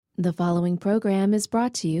The following program is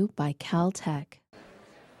brought to you by Caltech.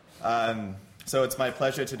 So it's my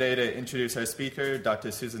pleasure today to introduce our speaker,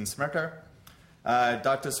 Dr. Susan Smrekar.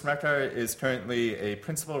 Dr. Smrekar is currently a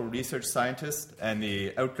principal research scientist and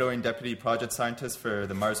the outgoing deputy project scientist for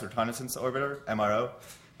the Mars Reconnaissance Orbiter, MRO.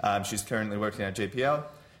 She's currently working at JPL.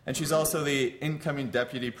 And she's also the incoming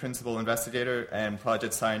deputy principal investigator and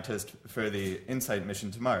project scientist for the InSight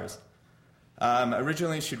mission to Mars.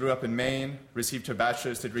 Originally, she grew up in Maine, received her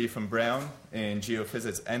bachelor's degree from Brown in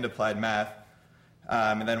geophysics and applied math,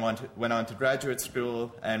 and then went on to graduate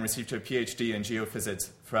school and received her PhD in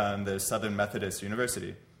geophysics from the Southern Methodist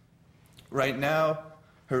University. Right now,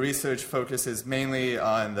 her research focuses mainly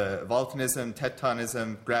on the volcanism,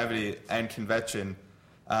 tectonism, gravity, and convection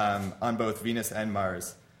on both Venus and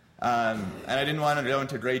Mars. And I didn't want to go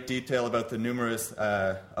into great detail about the numerous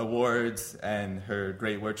awards and her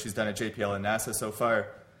great work she's done at JPL and NASA so far,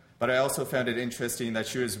 but I also found it interesting that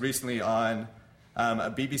she was recently on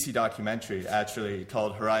a BBC documentary, actually,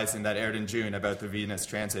 called Horizon, that aired in June about the Venus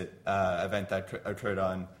transit event that occurred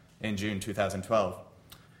in June 2012.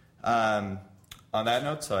 On that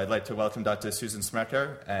note, so I'd like to welcome Dr. Susan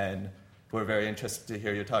Smrekar, and we're very interested to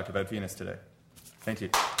hear your talk about Venus today. Thank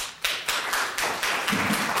you.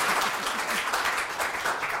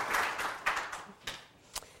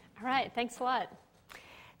 All right, thanks a lot.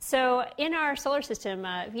 So in our solar system,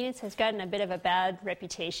 Venus has gotten a bit of a bad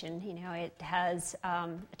reputation. You know, it has a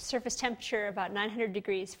surface temperature about 900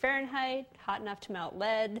 degrees Fahrenheit, hot enough to melt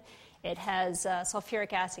lead. It has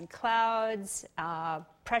sulfuric acid clouds,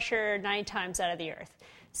 pressure 9 times out of the Earth.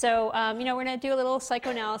 So, we're going to do a little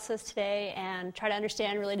psychoanalysis today and try to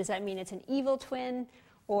understand, really, does that mean it's an evil twin?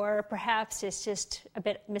 Or perhaps it's just a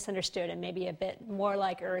bit misunderstood and maybe a bit more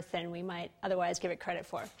like Earth than we might otherwise give it credit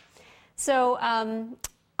for. So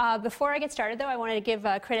before I get started, though, I wanted to give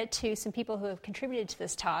credit to some people who have contributed to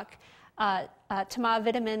this talk. Thomas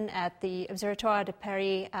Wiedemann at the Observatoire de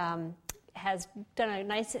Paris has done a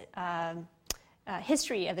nice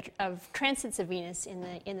history of transits of Venus in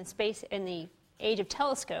the age of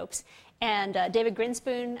telescopes. And David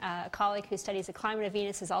Grinspoon, a colleague who studies the climate of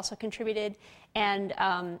Venus, has also contributed. And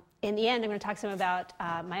in the end, I'm going to talk to him about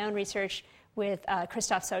my own research with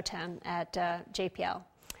Christophe Sautin at JPL.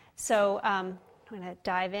 So I'm going to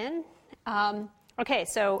dive in. Okay,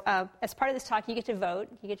 so as part of this talk, you get to vote.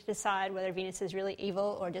 You get to decide whether Venus is really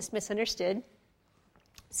evil or just misunderstood.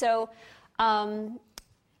 So to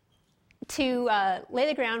lay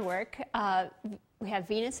the groundwork, we have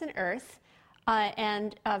Venus and Earth.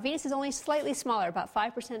 And Venus is only slightly smaller, about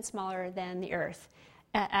 5% smaller than the Earth.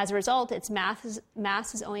 As a result, its mass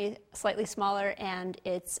is only slightly smaller, and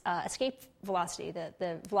its escape velocity,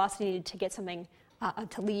 the velocity needed to get something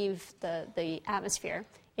to leave the atmosphere,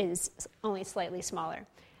 is only slightly smaller.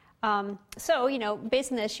 So,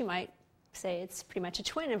 based on this, you might say it's pretty much a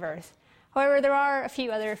twin of Earth. However, there are a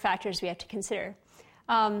few other factors we have to consider.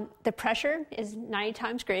 The pressure is 90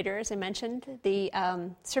 times greater, as I mentioned. The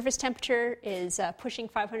surface temperature is pushing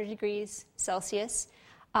 500 degrees Celsius.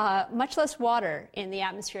 Much less water in the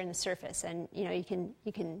atmosphere and the surface, and you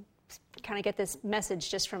can kind of get this message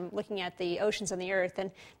just from looking at the oceans on the Earth.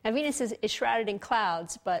 And now Venus is shrouded in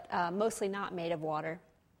clouds, but mostly not made of water.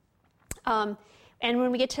 And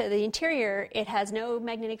when we get to the interior, it has no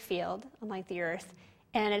magnetic field, unlike the Earth.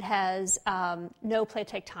 And it has no plate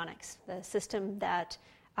tectonics, the system that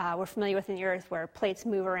we're familiar with in the Earth, where plates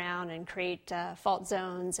move around and create fault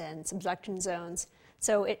zones and subduction zones.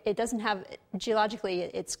 So it doesn't have, geologically,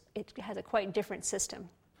 it has a quite different system.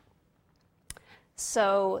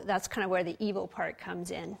 So that's kind of where the evil part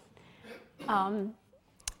comes in.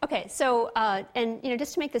 Okay, so,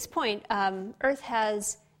 just to make this point, Earth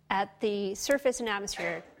has, at the surface and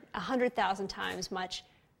atmosphere, 100,000 times much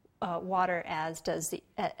water as does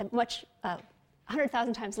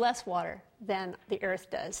 100,000 times less water than the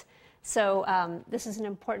Earth does. So this is an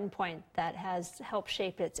important point that has helped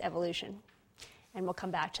shape its evolution, and we'll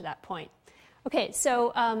come back to that point. Okay,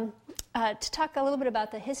 so to talk a little bit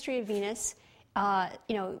about the history of Venus,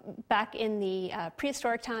 back in the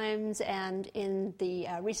prehistoric times and in the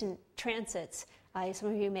recent transits, some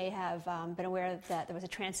of you may have been aware that there was a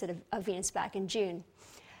transit of Venus back in June.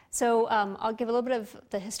 So I'll give a little bit of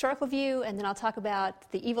the historical view, and then I'll talk about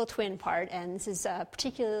the evil twin part, and this is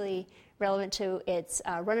particularly relevant to its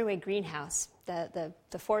runaway greenhouse, the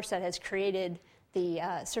force that has created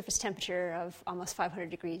the surface temperature of almost 500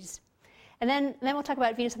 degrees. And then we'll talk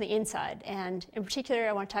about Venus on the inside, and in particular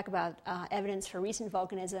I want to talk about evidence for recent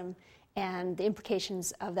volcanism and the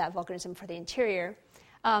implications of that volcanism for the interior.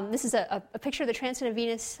 This is a picture of the transit of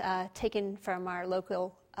Venus taken from our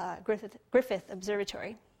local Griffith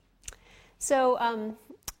Observatory. So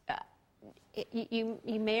you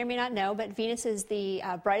may or may not know, but Venus is the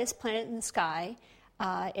brightest planet in the sky.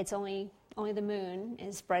 It's only the moon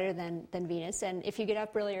is brighter than Venus. And if you get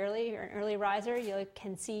up really early, you're an early riser, you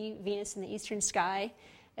can see Venus in the eastern sky,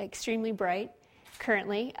 extremely bright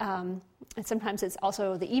currently. And sometimes it's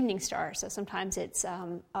also the evening star, so sometimes it's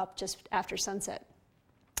up just after sunset.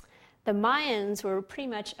 The Mayans were pretty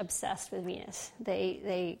much obsessed with Venus.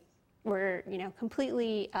 They were,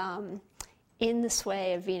 completely in the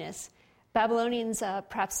sway of Venus. Babylonians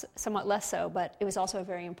perhaps somewhat less so, but it was also a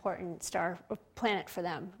very important star or planet for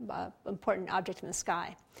them, important object in the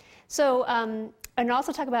sky. So, and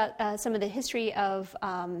also talk about some of the history of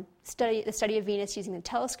the study of Venus using the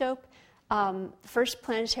telescope. The first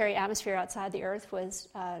planetary atmosphere outside the Earth was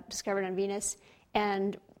discovered on Venus,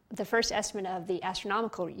 and the first estimate of the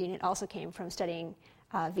astronomical unit also came from studying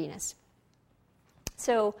Venus.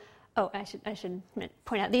 So, I should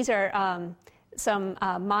point out, these are some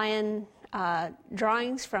Mayan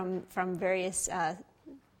drawings from various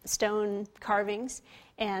stone carvings,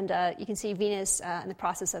 and you can see Venus in the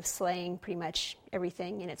process of slaying pretty much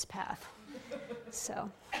everything in its path. So,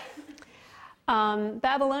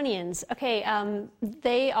 Babylonians,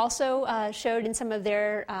 they also showed in some of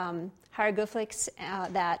their hieroglyphics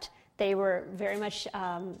that they were very much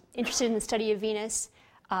interested in the study of Venus.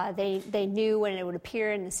 They knew when it would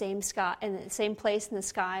appear in the same sky, in the same place in the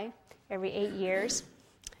sky every 8 years.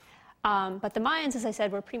 But the Mayans, as I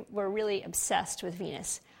said, were really obsessed with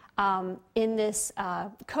Venus. In this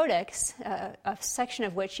codex, a section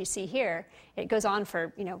of which you see here, it goes on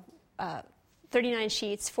for 39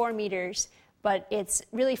 sheets, 4 meters, but it's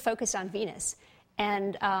really focused on Venus.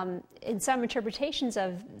 And in some interpretations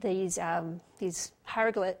of these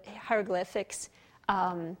hieroglyphics,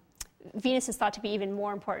 Venus is thought to be even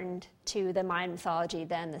more important to the Mayan mythology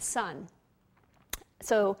than the sun.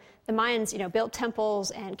 So the Mayans, built temples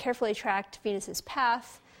and carefully tracked Venus's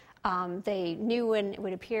path. They knew when it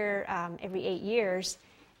would appear every 8 years,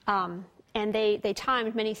 and they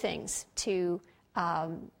timed many things to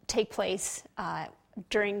take place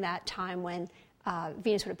during that time when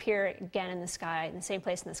Venus would appear again in the sky, in the same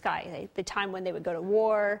place in the sky. The time when they would go to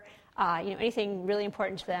war, anything really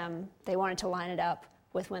important to them, they wanted to line it up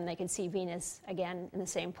with when they could see Venus again in the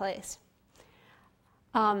same place.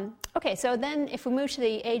 So then if we move to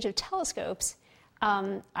the age of telescopes,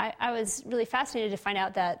 I was really fascinated to find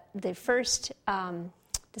out that the first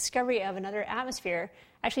discovery of another atmosphere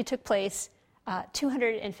actually took place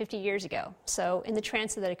 250 years ago. So in the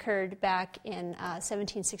transit that occurred back in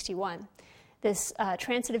 1761. This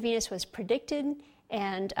transit of Venus was predicted,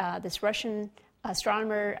 and this Russian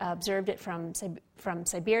astronomer observed it from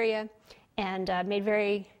Siberia and made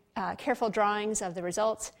very careful drawings of the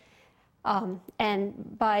results.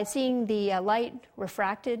 And by seeing the light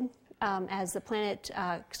refracted as the planet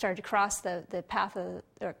started to cross the path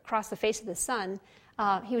across the face of the sun,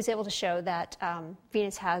 he was able to show that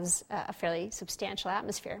Venus has a fairly substantial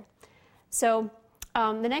atmosphere. So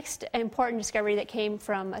the next important discovery that came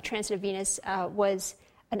from a transit of Venus was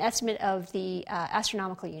an estimate of the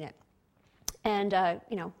astronomical unit. And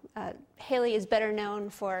Halley is better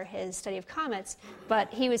known for his study of comets,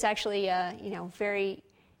 but he was actually very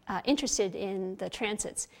interested in the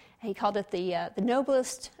transits. He called it the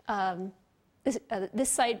noblest. This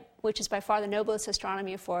site, which is by far the noblest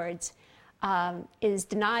astronomy affords, is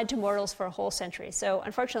denied to mortals for a whole century. So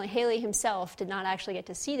unfortunately, Halley himself did not actually get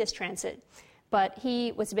to see this transit, but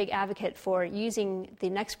he was a big advocate for using the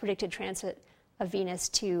next predicted transit of Venus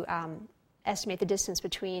to estimate the distance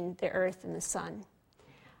between the Earth and the Sun.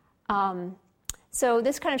 So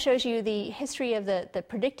this kind of shows you the history of the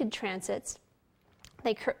predicted transits.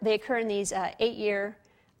 They occur in these 8-year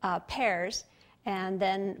pairs, and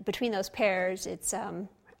then between those pairs, it's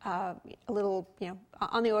a little,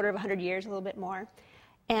 on the order of 100 years, a little bit more.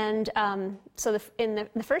 And so in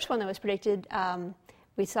the first one that was predicted,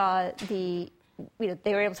 we saw they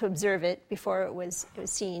were able to observe it before it was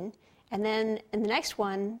seen. And then in the next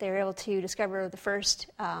one, they were able to discover the first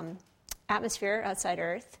atmosphere outside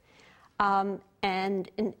Earth. And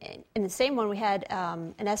in the same one, we had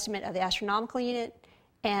an estimate of the astronomical unit.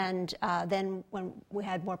 And then when we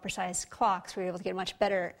had more precise clocks, we were able to get a much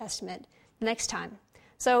better estimate the next time.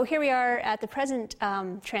 So here we are at the present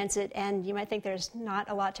transit, and you might think there's not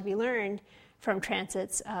a lot to be learned from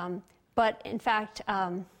transits. But in fact,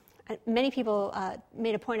 many people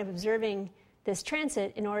made a point of observing this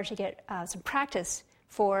transit in order to get some practice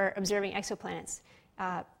for observing exoplanets.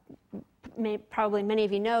 Probably many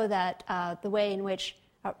of you know that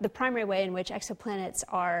the primary way in which exoplanets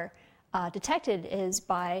are detected is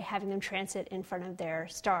by having them transit in front of their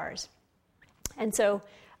stars. And so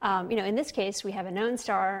In this case, we have a known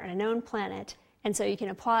star and a known planet, and so you can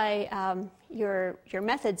apply your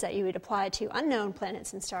methods that you would apply to unknown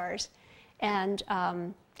planets and stars, and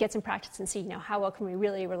get some practice and see, how well can we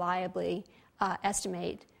really reliably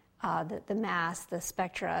estimate the mass, the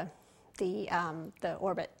spectra, the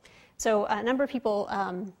orbit. So a number of people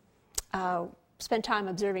spend time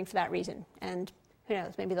observing for that reason, and who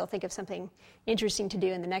knows, maybe they'll think of something interesting to do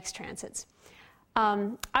in the next transits.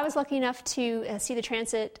 I was lucky enough to see the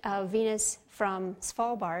transit of Venus from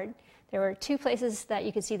Svalbard. There were two places that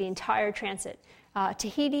you could see the entire transit,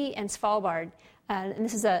 Tahiti and Svalbard. And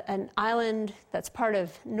this is an island that's part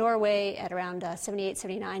of Norway at around 78,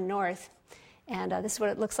 79 north. And this is what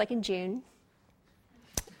it looks like in June.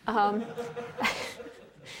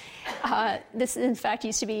 This, in fact,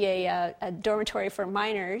 used to be a dormitory for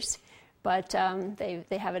miners, but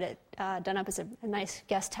they have it done up as a nice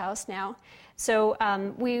guest house now. So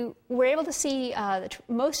we were able to see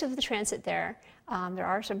most of the transit there. There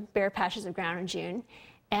are some bare patches of ground in June.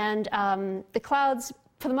 And the clouds,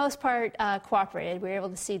 for the most part, cooperated. We were able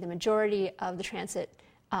to see the majority of the transit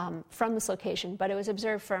from this location, but it was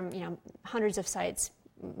observed from hundreds of sites,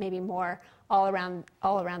 maybe more, all around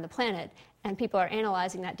the planet. And people are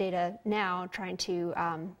analyzing that data now, trying to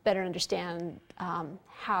better understand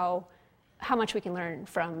how much we can learn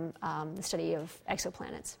from the study of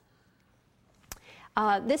exoplanets.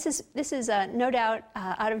 This is no doubt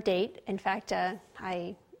out of date. In fact,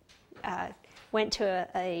 I went to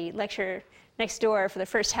a lecture next door for the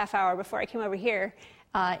first half hour before I came over here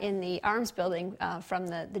in the Arms building from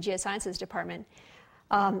the Geosciences department.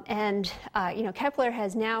 Kepler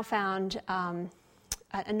has now found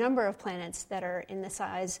a number of planets that are in the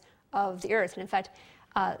size of the Earth. And in fact,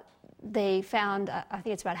 they found, I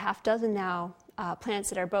think it's about half dozen now, planets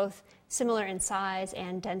that are both similar in size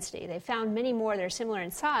and density. They found many more that are similar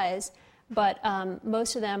in size, but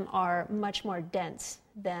most of them are much more dense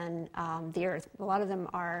than the Earth. A lot of them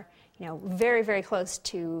are, very, very close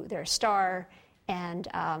to their star, and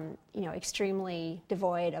extremely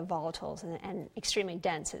devoid of volatiles and extremely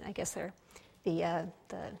dense. And I guess they're the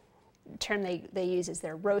term they use is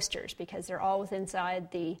they're roasters, because they're all within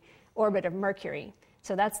inside the orbit of Mercury.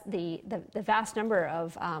 So that's the vast number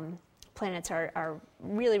of planets are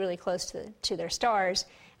really, really close to their stars.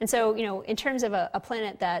 And so, in terms of a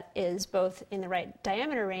planet that is both in the right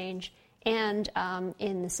diameter range and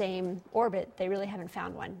in the same orbit, they really haven't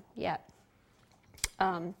found one yet.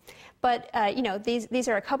 These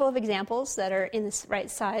are a couple of examples that are in this right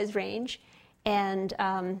size range. And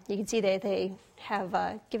you can see they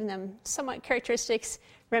have given them somewhat characteristics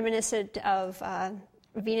reminiscent of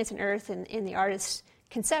Venus and Earth in the artist's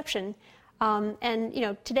conception.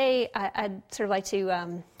 Today I'd sort of like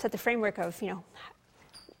to set the framework of,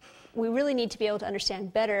 we really need to be able to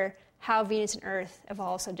understand better how Venus and Earth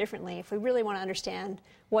evolve so differently if we really want to understand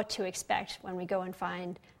what to expect when we go and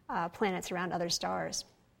find planets around other stars.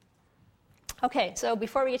 Okay, so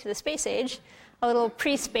before we get to the space age, a little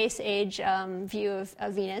pre-space age view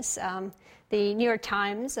of Venus. The New York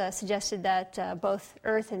Times suggested that both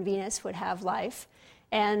Earth and Venus would have life,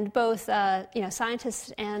 and both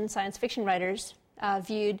scientists and science fiction writers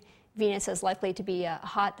viewed Venus as likely to be a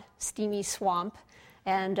hot, steamy swamp.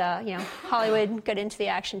 And Hollywood got into the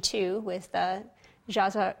action too, with Zsa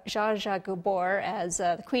Zsa Gabor as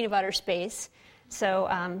the Queen of Outer Space. So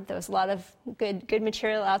there was a lot of good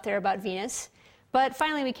material out there about Venus. But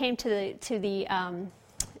finally, we came to the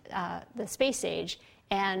space age,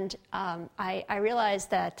 and I realized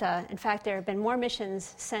that in fact there have been more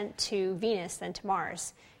missions sent to Venus than to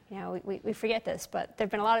Mars. We forget this, but there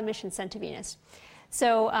have been a lot of missions sent to Venus.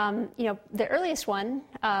 So the earliest one,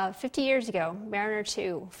 50 years ago, Mariner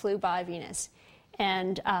 2 flew by Venus,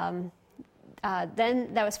 and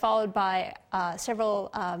then that was followed by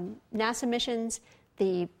several NASA missions,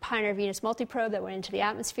 the Pioneer Venus multiprobe that went into the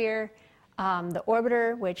atmosphere, the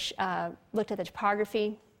orbiter, which looked at the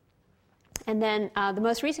topography. And then the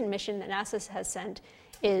most recent mission that NASA has sent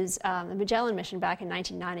is the Magellan mission back in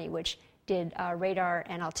 1990, which did radar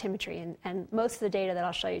and altimetry. And most of the data that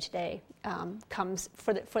I'll show you today comes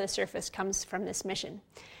for the surface comes from this mission.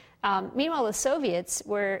 Meanwhile, the Soviets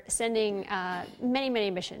were sending many,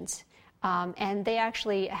 many missions. And they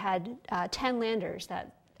actually had 10 landers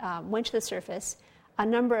that went to the surface. A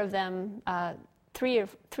number of them, three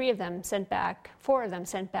of them sent back, 4 of them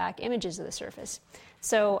sent back images of the surface.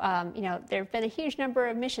 So, there have been a huge number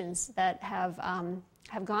of missions that have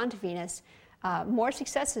gone to Venus, more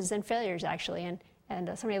successes than failures, actually.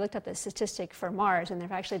 And somebody looked up the statistic for Mars, and there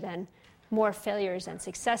have actually been more failures than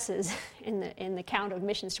successes in the count of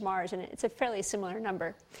missions to Mars, and it's a fairly similar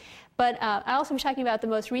number. But I'll also be talking about the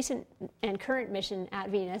most recent and current mission at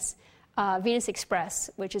Venus, Venus Express,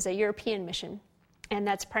 which is a European mission. And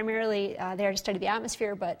that's primarily there to study the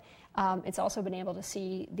atmosphere, but it's also been able to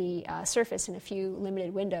see the surface in a few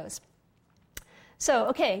limited windows. So,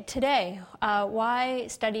 okay, today, why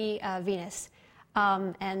study Venus?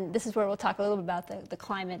 And this is where we'll talk a little bit about the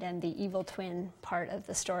climate and the evil twin part of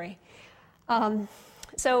the story. Unless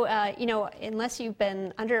you've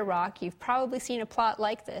been under a rock, you've probably seen a plot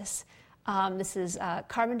like this. This is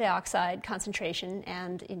carbon dioxide concentration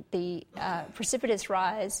and the precipitous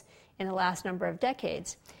rise in the last number of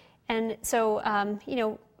decades. And so,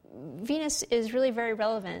 Venus is really very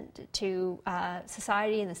relevant to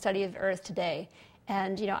society and the study of Earth today.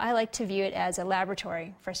 And, I like to view it as a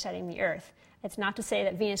laboratory for studying the Earth. It's not to say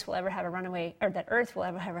that Venus will ever have a runaway, or that Earth will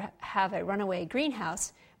ever have a runaway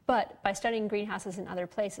greenhouse, but by studying greenhouses in other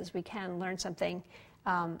places, we can learn something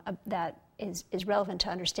that is relevant to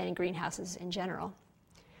understanding greenhouses in general.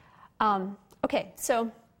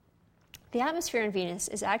 So the atmosphere in Venus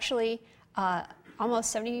is actually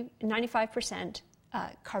almost 95%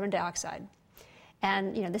 carbon dioxide.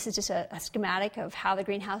 And, this is just a schematic of how the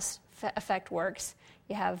greenhouse effect works.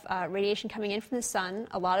 You have radiation coming in from the sun.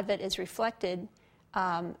 A lot of it is reflected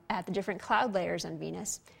at the different cloud layers on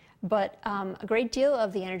Venus. But a great deal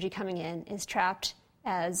of the energy coming in is trapped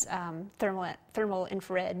as thermal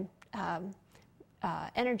infrared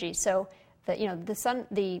energy. So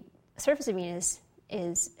the surface of Venus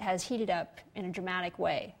has heated up in a dramatic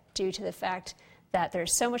way due to the fact that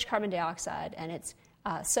there's so much carbon dioxide and it's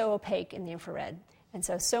so opaque in the infrared. And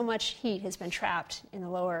so much heat has been trapped in the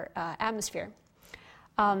lower atmosphere.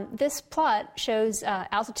 This plot shows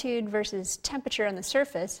altitude versus temperature on the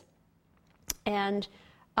surface. And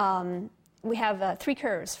we have 3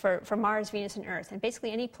 curves for Mars, Venus, and Earth. And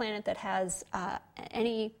basically any planet that has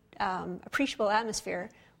any appreciable atmosphere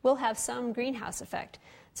will have some greenhouse effect.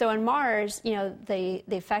 So on Mars, the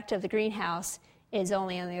effect of the greenhouse is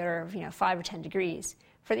only on the order of 5 or 10 degrees.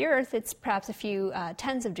 For the Earth, it's perhaps a few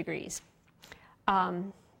tens of degrees.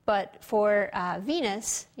 But for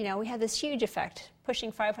Venus, we have this huge effect,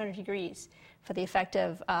 pushing 500 degrees for the effect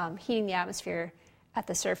of heating the atmosphere at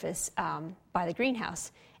the surface by the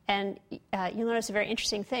greenhouse. And you'll notice a very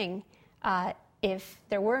interesting thing. If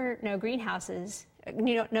there were no greenhouses,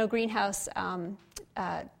 no greenhouse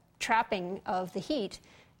trapping of the heat,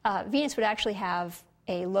 Venus would actually have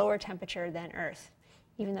a lower temperature than Earth,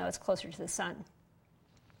 even though it's closer to the sun.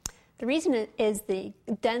 The reason is the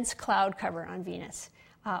dense cloud cover on Venus.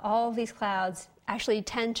 All of these clouds actually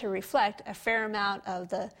tend to reflect a fair amount of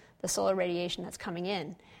the solar radiation that's coming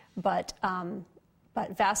in, but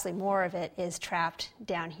vastly more of it is trapped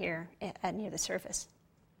down here near the surface.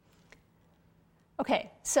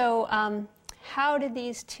 Okay, so how did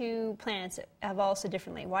these 2 planets evolve so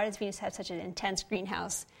differently? Why does Venus have such an intense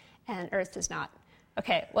greenhouse and Earth does not?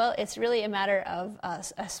 Okay, well, it's really a matter of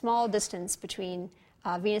a small distance between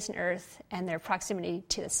Venus and Earth and their proximity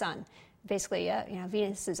to the sun. Basically,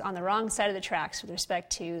 Venus is on the wrong side of the tracks with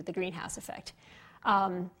respect to the greenhouse effect.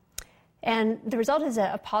 And the result is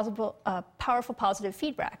a powerful positive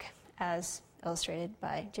feedback, as illustrated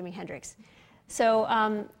by Jimi Hendrix.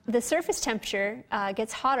 So the surface temperature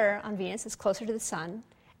gets hotter on Venus. It's closer to the sun.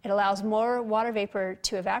 It allows more water vapor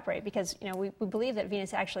to evaporate because we believe that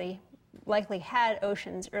Venus actually likely had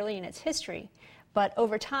oceans early in its history, but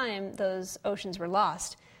over time those oceans were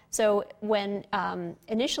lost. So when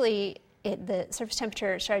initially the surface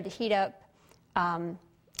temperature started to heat up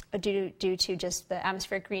due to just the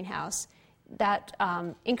atmospheric greenhouse, that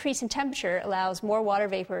increase in temperature allows more water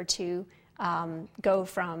vapor to go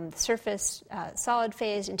from the surface solid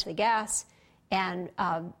phase into the gas, and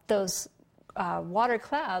those water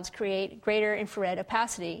clouds create greater infrared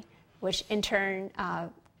opacity, which in turn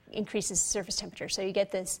increases the surface temperature. So you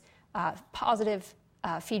get this positive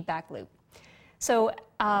feedback loop. So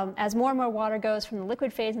as more and more water goes from the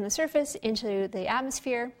liquid phase in the surface into the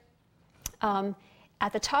atmosphere,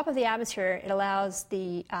 at the top of the atmosphere, it allows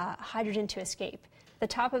the hydrogen to escape. At the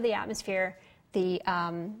top of the atmosphere, it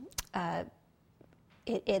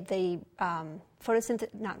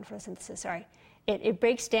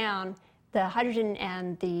breaks down. The hydrogen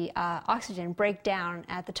and the oxygen break down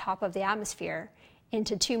at the top of the atmosphere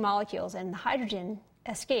into 2 molecules, and the hydrogen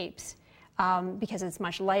escapes because it's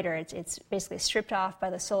much lighter. It's basically stripped off by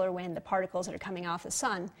the solar wind, the particles that are coming off the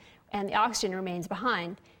sun, and the oxygen remains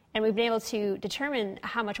behind. And we've been able to determine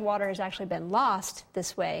how much water has actually been lost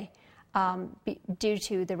this way due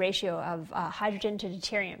to the ratio of hydrogen to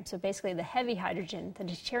deuterium. So basically the heavy hydrogen, the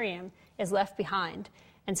deuterium, is left behind.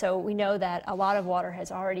 And so we know that a lot of water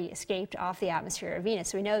has already escaped off the atmosphere of Venus.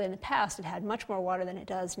 So we know that in the past it had much more water than it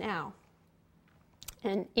does now.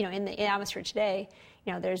 And in the atmosphere today,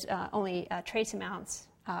 there's only trace amounts,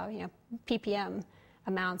 ppm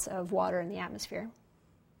amounts of water in the atmosphere.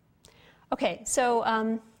 Okay,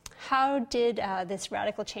 so how did this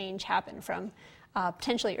radical change happen from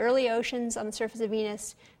potentially early oceans on the surface of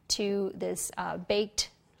Venus to this baked,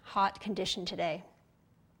 hot condition today?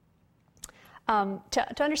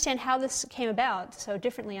 To understand how this came about so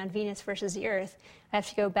differently on Venus versus the Earth, I have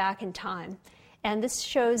to go back in time. And this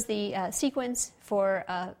shows the sequence for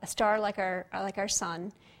a star like our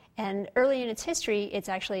sun. And early in its history, it's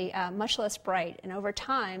actually much less bright. And over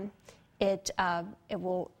time, the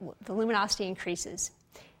luminosity increases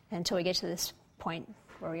until we get to this point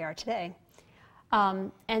where we are today.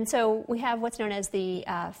 And so we have what's known as the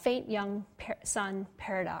faint young sun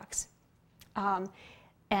paradox.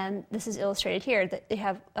 And this is illustrated here, that they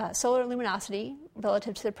have solar luminosity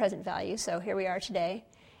relative to the present value. So here we are today.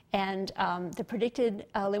 And the predicted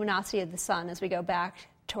luminosity of the sun as we go back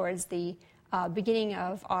towards the beginning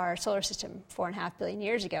of our solar system 4.5 billion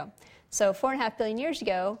years ago. So 4.5 billion years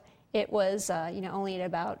ago, it was only at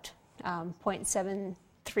about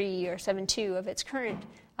 0.73 or 72 of its current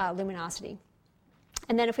luminosity.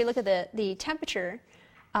 And then if we look at the temperature,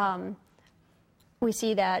 we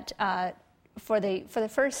see that for the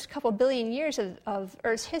first couple billion years of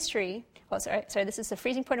Earth's history, this is the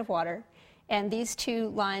freezing point of water, and these two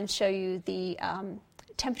lines show you the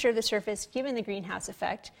temperature of the surface given the greenhouse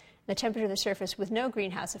effect, the temperature of the surface with no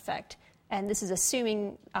greenhouse effect, and this is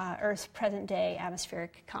assuming Earth's present-day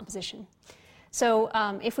atmospheric composition. So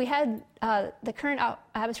if we had the current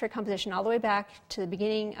atmospheric composition all the way back to the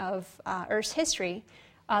beginning of Earth's history,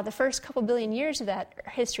 the first couple billion years of that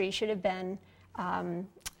history should have been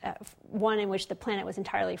one in which the planet was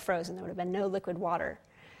entirely frozen. There would have been no liquid water.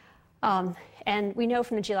 And we know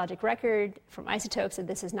from the geologic record, from isotopes, that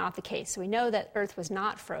this is not the case. So we know that Earth was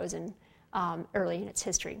not frozen early in its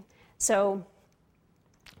history. So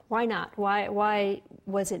why not? Why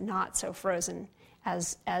was it not so frozen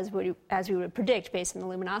as we would predict based on the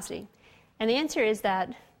luminosity? And the answer is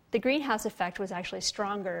that the greenhouse effect was actually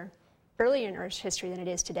stronger early in Earth's history than it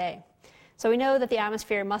is today. So we know that the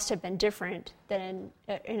atmosphere must have been different than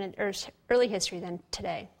in Earth's early history than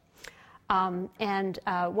today. And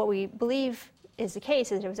what we believe is the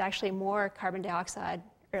case is that it was actually more carbon dioxide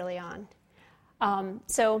early on.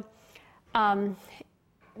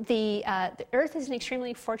 The Earth is an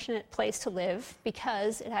extremely fortunate place to live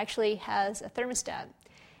because it actually has a thermostat.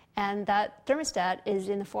 And that thermostat is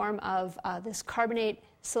in the form of this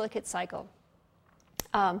carbonate-silicate cycle.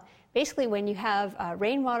 Basically, when you have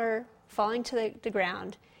rainwater falling to the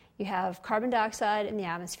ground, you have carbon dioxide in the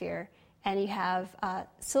atmosphere, and you have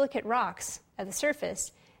silicate rocks at the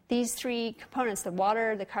surface. These three components, the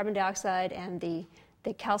water, the carbon dioxide, and the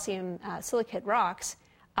calcium silicate rocks,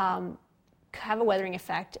 have a weathering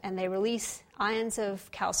effect, and they release ions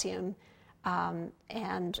of calcium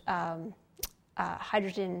and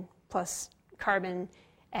hydrogen plus carbon,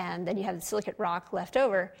 and then you have the silicate rock left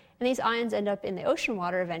over. And these ions end up in the ocean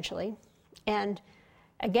water eventually. And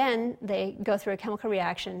again, they go through a chemical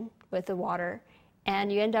reaction with the water,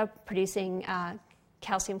 and you end up producing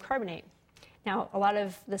calcium carbonate. Now, a lot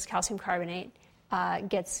of this calcium carbonate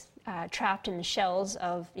gets trapped in the shells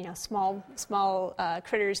of small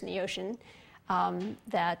critters in the ocean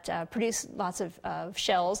that produce lots of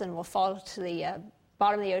shells and will fall to the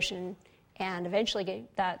bottom of the ocean, and eventually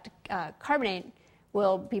that carbonate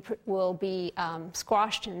will be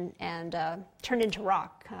squashed and turned into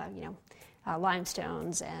rock,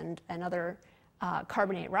 limestones and other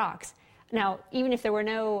carbonate rocks. Now, even if there were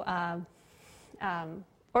no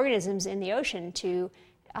organisms in the ocean to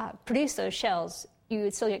produce those shells, you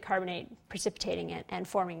would still get carbonate precipitating it and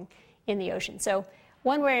forming in the ocean. So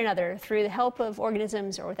one way or another, through the help of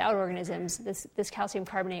organisms or without organisms, this calcium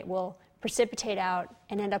carbonate will precipitate out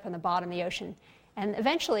and end up on the bottom of the ocean. And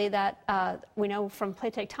eventually that, we know from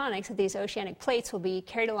plate tectonics that these oceanic plates will be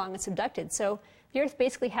carried along and subducted. So the Earth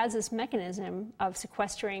basically has this mechanism of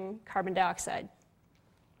sequestering carbon dioxide.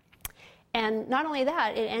 And not only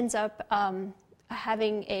that, it ends up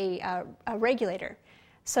having a regulator.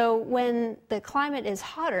 So when the climate is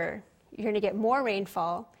hotter, you're going to get more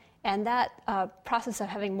rainfall, and that process of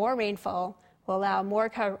having more rainfall will allow more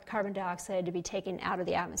carbon dioxide to be taken out of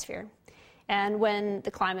the atmosphere. And when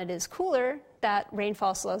the climate is cooler, that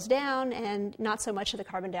rainfall slows down, and not so much of the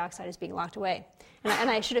carbon dioxide is being locked away. And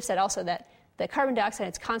I should have said also that the carbon dioxide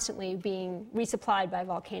is constantly being resupplied by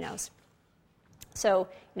volcanoes. So,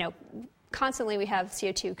 constantly we have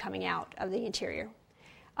CO2 coming out of the interior.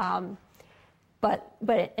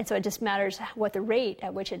 And so it just matters what the rate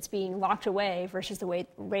at which it's being locked away versus the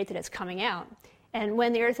rate that it's coming out. And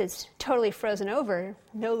when the Earth is totally frozen over,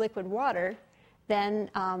 no liquid water, then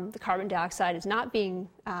the carbon dioxide is not being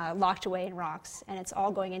locked away in rocks, and it's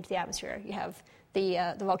all going into the atmosphere. You have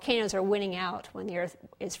the volcanoes are winning out when the Earth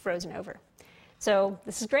is frozen over. So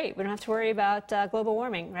this is great. We don't have to worry about global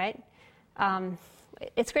warming, right?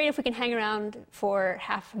 It's great if we can hang around for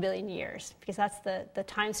 500 million years, because that's the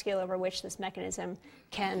time scale over which this mechanism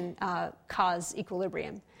can cause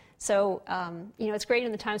equilibrium. So, it's great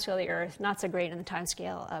in the time scale of the Earth, not so great in the time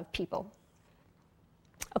scale of people.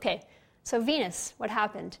 Okay, so Venus, what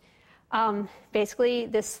happened? Basically,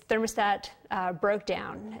 this thermostat broke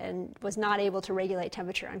down and was not able to regulate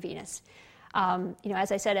temperature on Venus.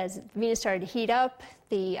 As I said, as Venus started to heat up,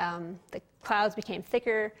 the clouds became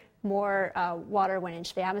thicker, more water went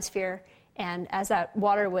into the atmosphere, and as that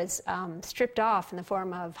water was stripped off in the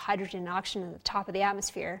form of hydrogen and oxygen at the top of the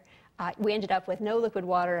atmosphere, we ended up with no liquid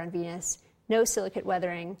water on Venus, no silicate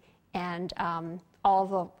weathering, and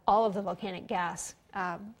all of the volcanic gas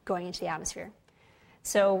going into the atmosphere.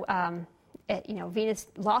 So, Venus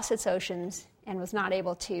lost its oceans and was not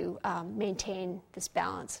able to maintain this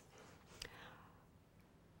balance.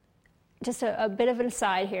 Just a bit of an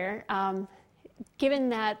aside here. Given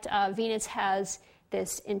that Venus has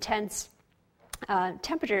this intense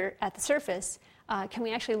temperature at the surface, can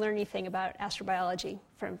we actually learn anything about astrobiology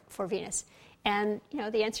for Venus? And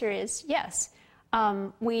the answer is yes.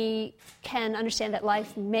 We can understand that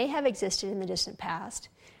life may have existed in the distant past,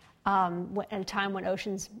 at a time when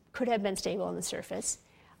oceans could have been stable on the surface.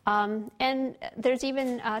 And there's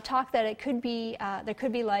even talk that there could be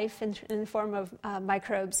life in the form of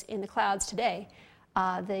microbes in the clouds today.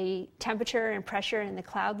 The temperature and pressure and the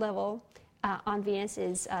cloud level on Venus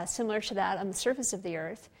is similar to that on the surface of the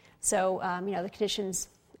Earth. So, the conditions,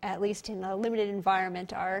 at least in a limited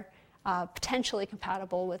environment, are potentially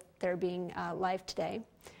compatible with there being life today.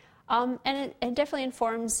 And it definitely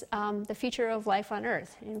informs the future of life on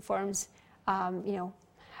Earth. It informs, how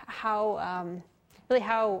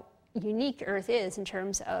unique Earth is in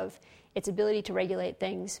terms of its ability to regulate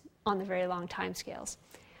things on the very long time scales.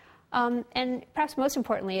 And perhaps most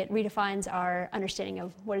importantly, it redefines our understanding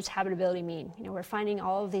of what does habitability mean. We're finding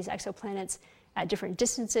all of these exoplanets at different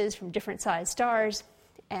distances from different sized stars,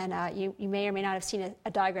 and you may or may not have seen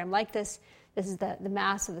a diagram like this. This is the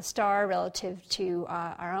mass of the star relative to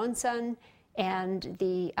our own sun, and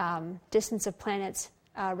the distance of planets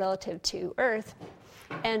relative to Earth.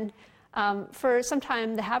 And for some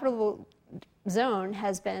time, the habitable zone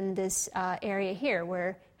has been this area here,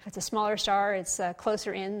 where if it's a smaller star, it's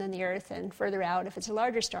closer in than the Earth, and further out if it's a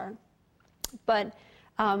larger star. But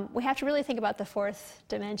we have to really think about the fourth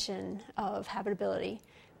dimension of habitability,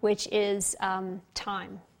 which is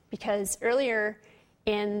time. Because earlier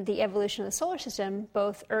in the evolution of the solar system,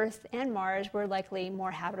 both Earth and Mars were likely more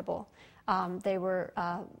habitable. They were,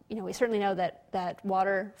 we certainly know that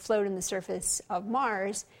water flowed in the surface of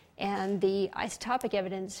Mars, and the isotopic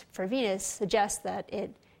evidence for Venus suggests that it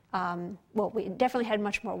we definitely had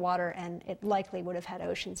much more water, and it likely would have had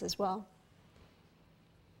oceans as well.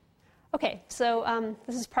 Okay, so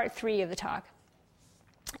this is part 3 of the talk.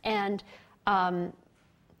 And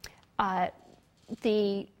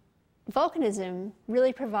the volcanism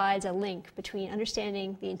really provides a link between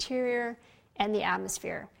understanding the interior and the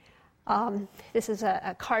atmosphere. This is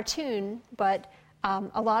a cartoon, but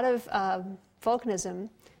a lot of volcanism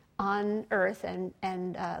on Earth and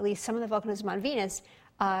at least some of the volcanism on Venus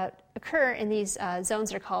occur in these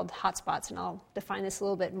zones that are called hotspots, and I'll define this a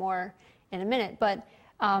little bit more in a minute. But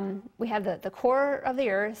we have the core of the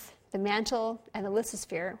Earth, the mantle, and the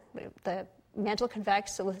lithosphere. The mantle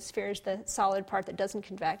convects, the lithosphere is the solid part that doesn't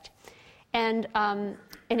convect. And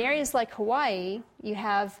in areas like Hawaii, you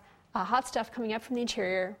have hot stuff coming up from the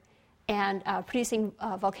interior and producing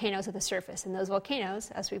volcanoes at the surface. And those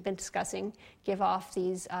volcanoes, as we've been discussing, give off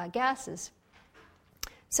these gases.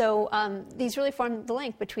 So these really form the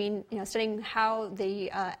link between studying how the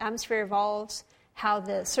atmosphere evolves, how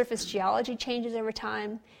the surface geology changes over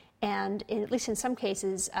time, and at least in some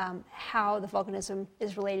cases, how the volcanism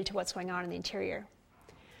is related to what's going on in the interior.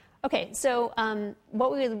 Okay, so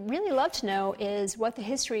what we would really love to know is what the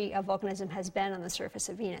history of volcanism has been on the surface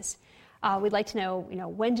of Venus. We'd like to know,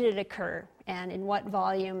 when did it occur, and in what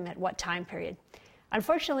volume, at what time period.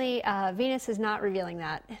 Unfortunately, Venus is not revealing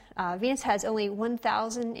that. Venus has only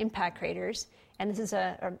 1,000 impact craters, and this is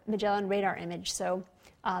a Magellan radar image. So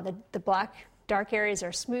the black, dark areas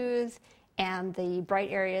are smooth, and the bright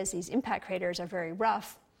areas, these impact craters, are very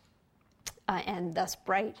rough and thus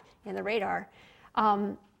bright in the radar.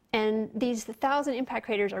 And these 1,000 impact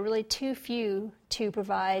craters are really too few to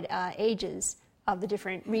provide ages of the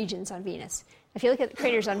different regions on Venus. If you look at the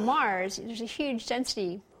craters on Mars, there's a huge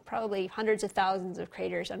density, probably hundreds of thousands of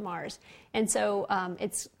craters on Mars. And so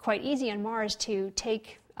it's quite easy on Mars to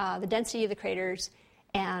take the density of the craters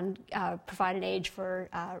and provide an age for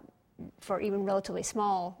even relatively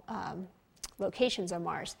small locations on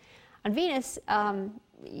Mars. On Venus,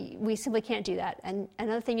 we simply can't do that. And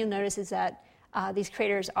another thing you'll notice is that these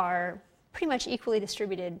craters are pretty much equally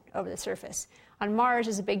distributed over the surface. On Mars,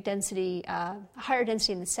 there's a big density, higher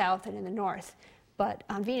density in the south and in the north. But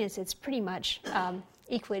on Venus, it's pretty much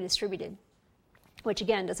equally distributed, which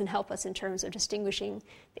again doesn't help us in terms of distinguishing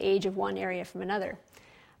the age of one area from another.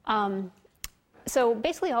 So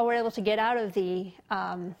basically all we're able to get out of the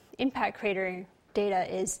impact crater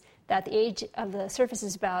data is that the age of the surface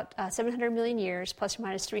is about 700 million years, plus or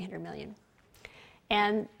minus 300 million.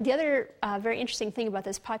 And the other very interesting thing about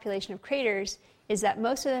this population of craters is that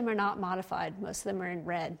most of them are not modified. Most of them are in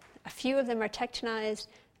red. A few of them are tectonized,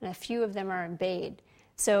 and a few of them are embayed.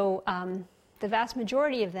 So the vast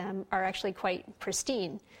majority of them are actually quite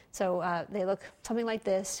pristine. So they look something like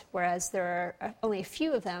this, whereas there are only a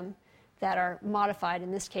few of them that are modified,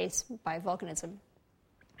 in this case, by volcanism.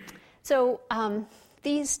 So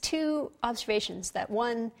these two observations, that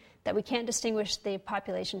one, that we can't distinguish the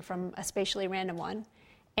population from a spatially random one,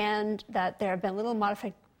 and that there have been little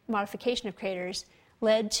modification of craters,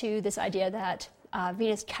 led to this idea that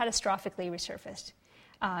Venus catastrophically resurfaced.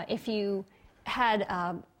 If you had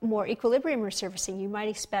more equilibrium resurfacing, you might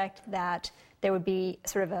expect that there would be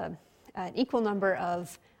sort of an equal number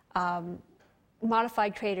of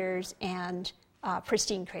modified craters and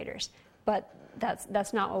pristine craters, but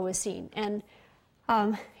that's not what was seen. And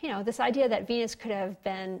this idea that Venus could have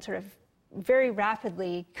been sort of very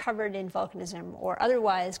rapidly covered in volcanism or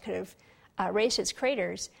otherwise could have raised its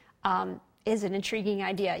craters is an intriguing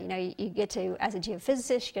idea. You get to, as a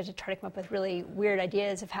geophysicist, you get to try to come up with really weird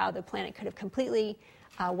ideas of how the planet could have completely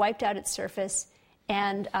wiped out its surface,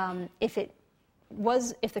 and if the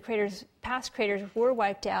past craters were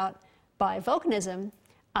wiped out by volcanism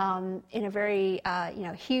in a very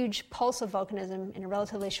huge pulse of volcanism in a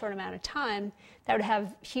relatively short amount of time, that would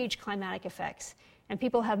have huge climatic effects. And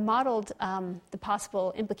people have modeled the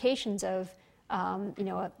possible implications of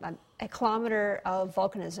a kilometer of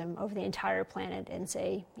volcanism over the entire planet in,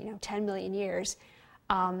 say, 10 million years,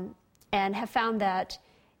 and have found that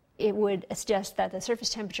it would suggest that the surface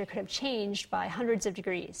temperature could have changed by hundreds of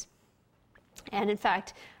degrees. And in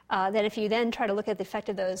fact, that if you then try to look at the effect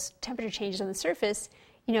of those temperature changes on the surface,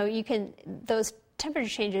 those temperature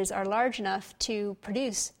changes are large enough to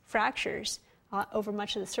produce fractures over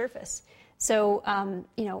much of the surface. So,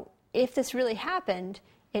 if this really happened,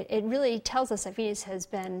 it really tells us that Venus has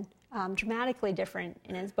been dramatically different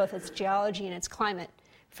in both its geology and its climate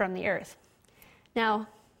from the Earth. Now,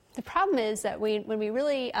 the problem is that when we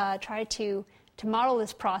really try to model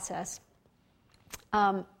this process,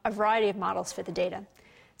 a variety of models fit the data.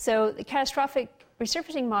 So the catastrophic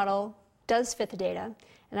resurfacing model does fit the data,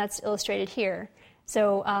 and that's illustrated here.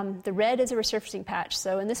 So the red is a resurfacing patch.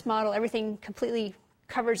 So in this model, everything completely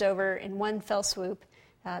covers over in one fell swoop,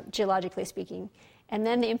 geologically speaking, and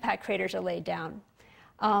then the impact craters are laid down.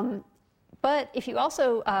 But if you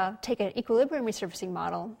also take an equilibrium resurfacing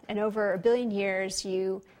model, and over 1 billion years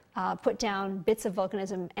you put down bits of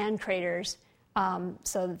volcanism and craters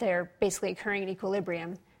so that they're basically occurring in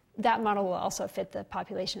equilibrium, that model will also fit the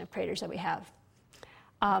population of craters that we have.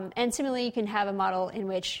 And similarly, you can have a model in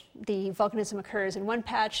which the volcanism occurs in one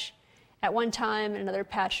patch at one time, another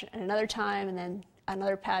patch at another time, and then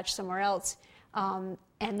another patch somewhere else, and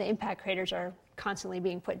the impact craters are constantly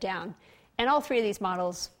being put down. And all three of these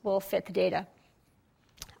models will fit the data.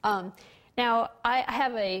 Now, I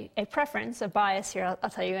have a preference, a bias here, I'll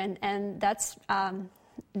tell you, and that's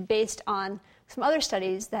based on some other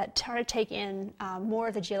studies that try to take in more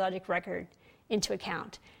of the geologic record into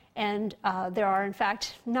account. And there are, in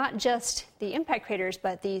fact, not just the impact craters,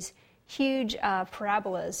 but these huge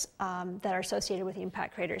parabolas that are associated with the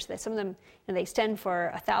impact craters. Some of them, they extend for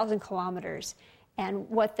 1,000 kilometers. And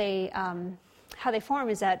what how they form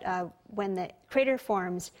is that when the crater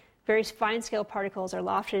forms, very fine-scale particles are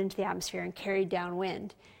lofted into the atmosphere and carried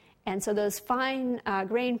downwind. And so those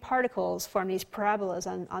fine-grained particles form these parabolas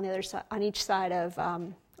on the other side, on each side of,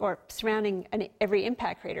 or surrounding every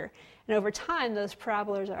impact crater. And over time, those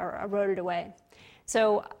parabolas are eroded away.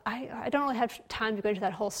 So I don't really have time to go into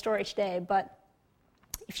that whole story today, but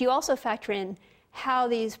if you also factor in how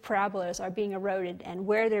these parabolas are being eroded and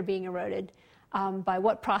where they're being eroded, by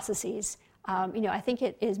what processes, I think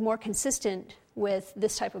it is more consistent with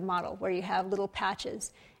this type of model where you have little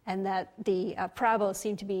patches and that the parabolae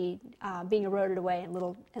seem to be being eroded away in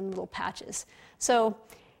little patches. So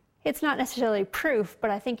it's not necessarily proof,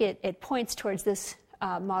 but I think it points towards this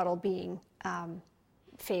model being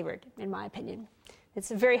favored, in my opinion. It's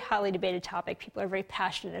a very highly debated topic. People are very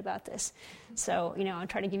passionate about this. So, I'm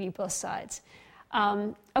trying to give you both sides.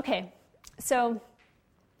 Okay, so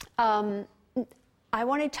I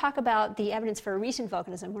want to talk about the evidence for recent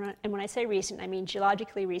volcanism. And when I say recent, I mean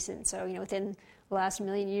geologically recent, so within the last 1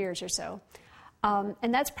 million years or so.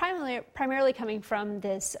 And that's primarily coming from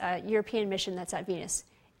this European mission that's at Venus.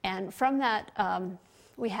 And from that,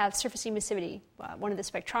 we have surface emissivity. One of the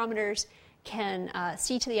spectrometers can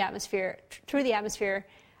see to the atmosphere, through the atmosphere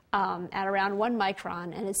at around 1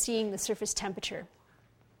 micron, and is seeing the surface temperature.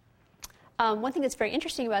 One thing that's very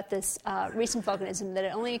interesting about this recent volcanism that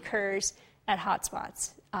it only occurs at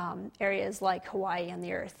hotspots, areas like Hawaii on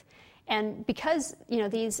the Earth. And because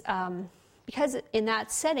because in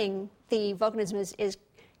that setting the volcanism is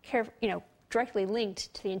directly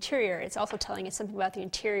linked to the interior, it's also telling us something about the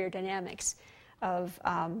interior dynamics of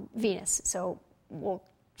Venus. So we'll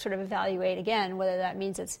sort of evaluate again whether that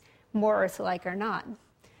means it's more Earth-like or not.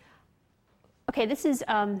 Okay, this is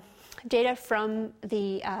data from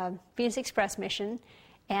the Venus Express mission,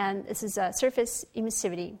 and this is surface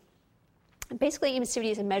emissivity. Basically,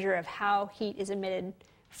 emissivity is a measure of how heat is emitted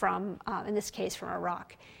from, in this case, from a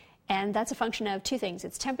rock. And that's a function of two things.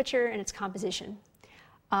 It's temperature and its composition.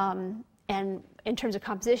 And in terms of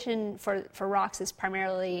composition for rocks, it's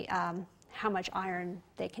primarily how much iron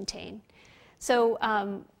they contain. So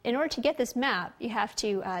in order to get this map, you have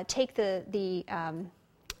to take the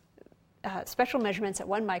spectral measurements at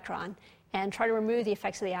 1 micron and try to remove the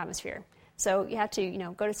effects of the atmosphere. So you have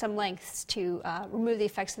to go to some lengths to remove the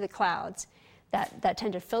effects of the clouds that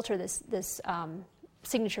tend to filter this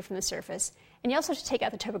signature from the surface. And you also have to take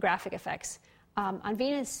out the topographic effects. On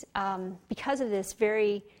Venus, because of this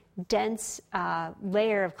very dense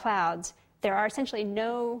layer of clouds, there are essentially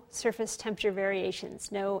no surface temperature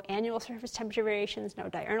variations, no annual surface temperature variations, no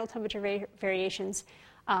diurnal temperature variations.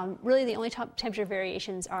 Really, the only temperature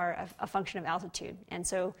variations are a function of altitude. And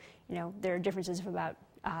so, there are differences of about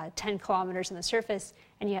 10 kilometers on the surface,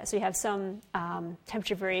 and you have some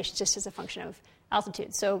temperature variations just as a function of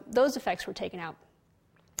altitude. So those effects were taken out.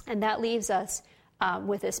 And that leaves us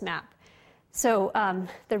with this map. So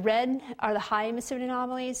the red are the high emissivity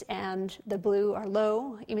anomalies, and the blue are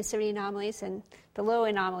low emissivity anomalies. And the low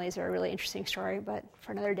anomalies are a really interesting story, but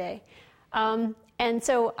for another day. And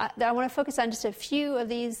so I want to focus on just a few of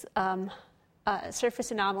these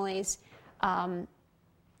surface anomalies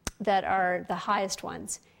that are the highest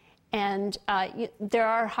ones. And there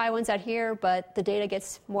are high ones out here, but the data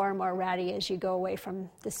gets more and more ratty as you go away from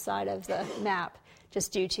this side of the map,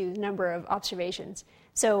 just due to the number of observations.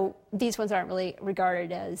 So these ones aren't really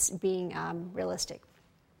regarded as being realistic.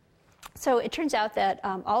 So it turns out that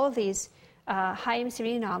all of these high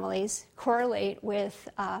emissivity anomalies correlate with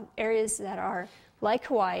areas that are like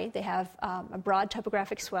Hawaii. They have a broad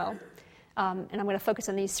topographic swell. And I'm going to focus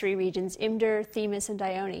on these three regions, Imdur, Themis, and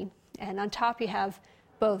Dione. And on top you have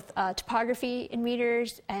both topography in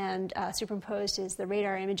meters, and superimposed is the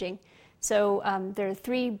radar imaging. So there are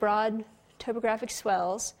three broad topographic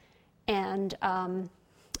swells, and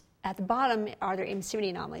at the bottom are their emissivity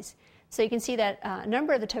anomalies. So you can see that a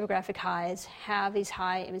number of the topographic highs have these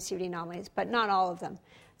high emissivity anomalies, but not all of them.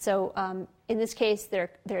 So in this case,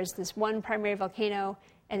 there's this one primary volcano.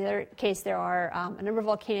 In the other case, there are a number of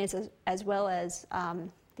volcanoes as well as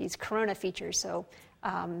these corona features. So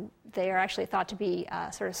they are actually thought to be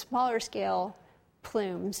sort of smaller scale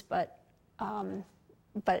plumes, but in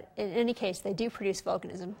any case, they do produce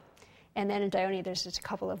volcanism. And then in Dione, there's just a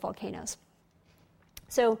couple of volcanoes.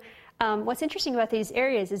 So what's interesting about these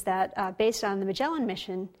areas is that based on the Magellan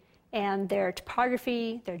mission and their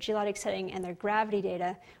topography, their geologic setting, and their gravity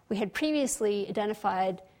data, we had previously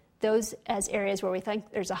identified those as areas where we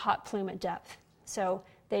think there's a hot plume at depth. So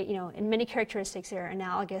they, in many characteristics, they're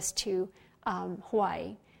analogous to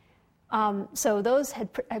Hawaii. So those had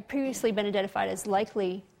previously been identified as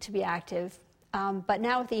likely to be active, but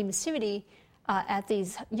now with the emissivity at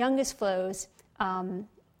these youngest flows, and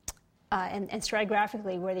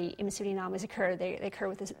stratigraphically where the emissivity anomalies occur, they occur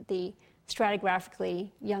with the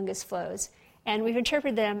stratigraphically youngest flows. And we've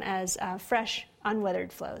interpreted them as fresh,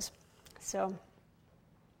 unweathered flows. So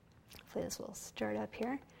hopefully this will start up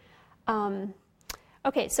here.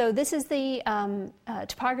 Okay, so this is the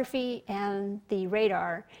topography and the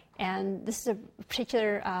radar. And this is a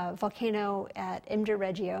particular volcano at Imdur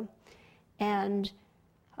Reggio and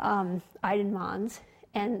Iden Mons.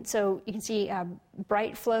 And so you can see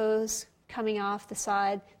bright flows coming off the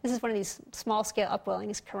side. This is one of these small-scale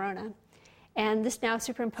upwellings, corona. And this now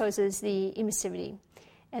superimposes the emissivity.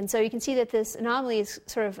 And so you can see that this anomaly is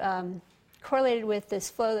sort of correlated with this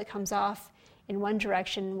flow that comes off in one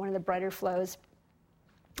direction, one of the brighter flows,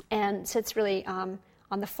 and sits really on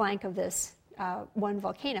the flank of this one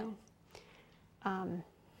volcano.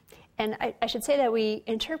 And I should say that we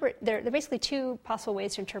interpret, there are basically two possible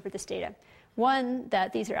ways to interpret this data. One,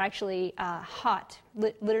 that these are actually hot,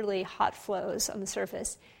 literally hot flows on the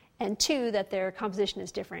surface, and two, that their composition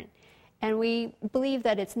is different. And we believe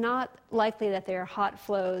that it's not likely that they are hot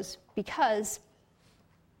flows because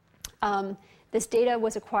this data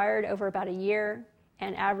was acquired over about a year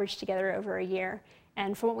and averaged together over a year.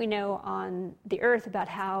 And from what we know on the Earth about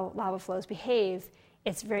how lava flows behave,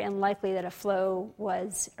 it's very unlikely that a flow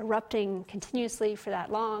was erupting continuously for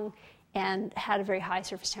that long and had a very high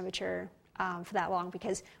surface temperature for that long,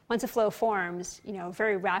 because once a flow forms,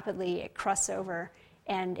 very rapidly it crusts over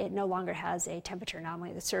and it no longer has a temperature anomaly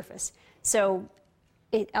at the surface. So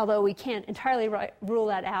although we can't entirely rule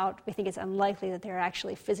that out, we think it's unlikely that they're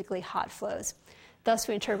actually physically hot flows. Thus,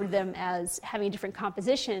 we interpret them as having a different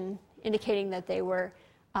composition, indicating that they were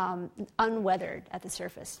unweathered at the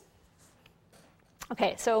surface.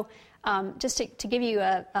 Okay, so just to give you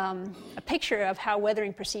a picture of how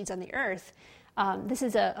weathering proceeds on the Earth, this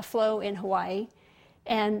is a flow in Hawaii,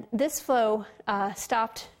 and this flow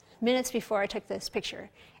stopped minutes before I took this picture.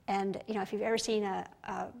 And if you've ever seen a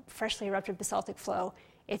freshly erupted basaltic flow,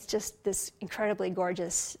 it's just this incredibly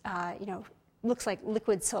gorgeous, looks like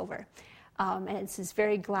liquid silver, and it's this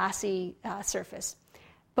very glassy surface.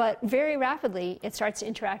 But very rapidly, it starts to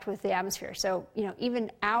interact with the atmosphere. So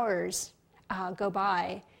even hours go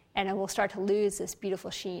by, and it will start to lose this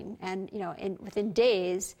beautiful sheen. And within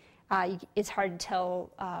days, it's hard to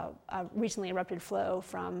tell a recently erupted flow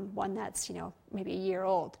from one that's maybe a year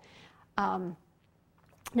old.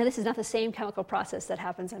 Now, this is not the same chemical process that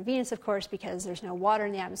happens on Venus, of course, because there's no water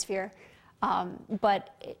in the atmosphere.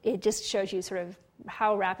 But it just shows you sort of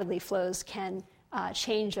how rapidly flows can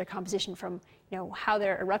change their composition from how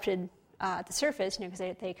they're erupted at the surface, because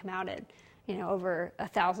they come out at over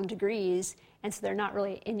 1,000 degrees, and so they're not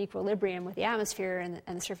really in equilibrium with the atmosphere and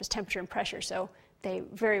the surface temperature and pressure. So they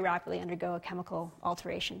very rapidly undergo a chemical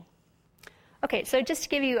alteration. Okay, so just to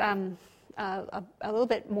give you a little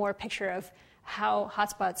bit more picture of how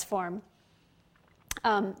hotspots form,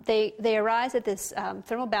 they arise at this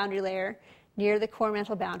thermal boundary layer near the core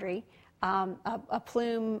mantle boundary. A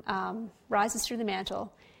plume rises through the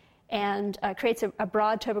mantle and creates a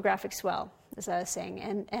broad topographic swell, as I was saying.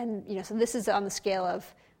 And so this is on the scale of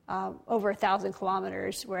over 1,000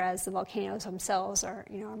 kilometers, whereas the volcanoes themselves are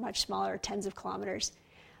much smaller, tens of kilometers.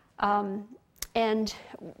 And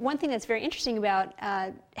one thing that's very interesting about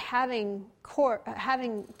having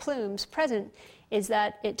plumes present is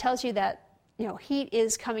that it tells you that heat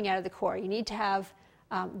is coming out of the core. You need to have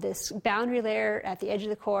this boundary layer at the edge of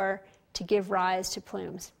the core to give rise to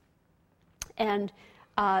plumes. And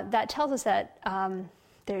that tells us that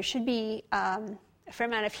there should be a fair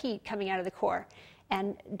amount of heat coming out of the core.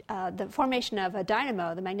 And the formation of a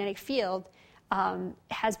dynamo, the magnetic field,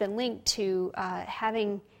 has been linked to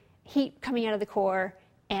having heat coming out of the core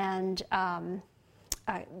and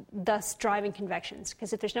thus driving convections.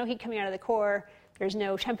 Because if there's no heat coming out of the core, there's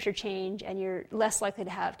no temperature change, and you're less likely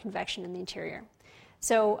to have convection in the interior.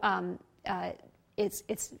 So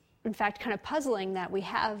it's in fact kind of puzzling that we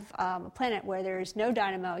have a planet where there's no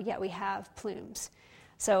dynamo, yet we have plumes.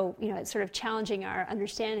 So it's sort of challenging our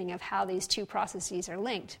understanding of how these two processes are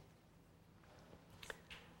linked.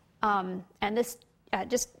 And this,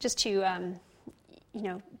 just to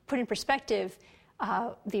put in perspective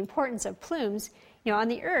the importance of plumes, on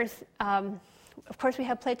the Earth, of course we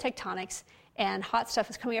have plate tectonics, and hot stuff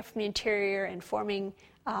is coming up from the interior and forming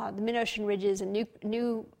the mid-ocean ridges and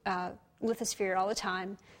new lithosphere all the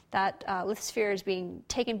time. That lithosphere is being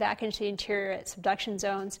taken back into the interior at subduction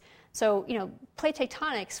zones. So, plate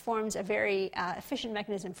tectonics forms a very efficient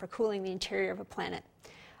mechanism for cooling the interior of a planet.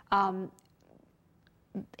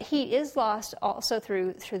 Heat is lost also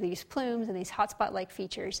through these plumes and these hotspot-like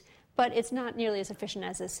features, but it's not nearly as efficient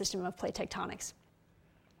as a system of plate tectonics.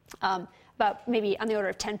 About maybe on the order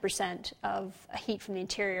of 10% of heat from the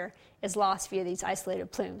interior is lost via these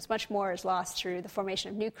isolated plumes. Much more is lost through the formation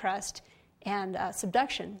of new crust and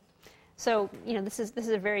subduction. So, this is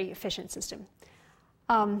a very efficient system.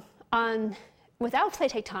 Without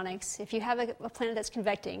plate tectonics, if you have a planet that's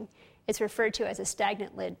convecting, it's referred to as a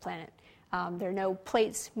stagnant lid planet. There are no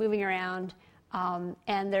plates moving around.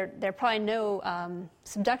 And there are probably no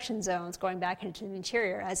subduction zones going back into the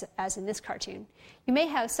interior, as in this cartoon. You may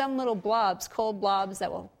have some little blobs, cold blobs,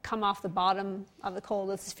 that will come off the bottom of the cold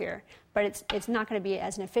lithosphere, but it's not going to be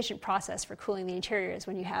as an efficient process for cooling the interior as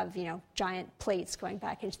when you have giant plates going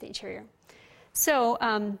back into the interior. So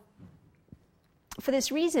for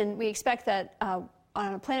this reason, we expect that on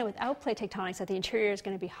a planet without plate tectonics, that the interior is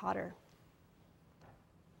going to be hotter.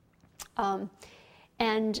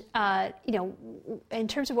 In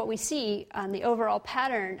terms of what we see on the overall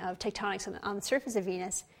pattern of tectonics on the surface of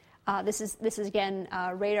Venus, this is again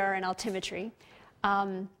radar and altimetry.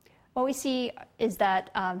 What we see is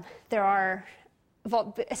that there are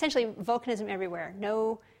essentially volcanism everywhere.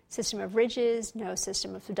 No system of ridges, no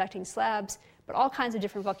system of subducting slabs, but all kinds of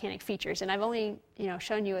different volcanic features. And I've only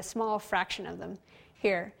shown you a small fraction of them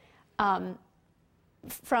here.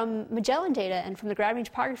 From Magellan data and from the gravity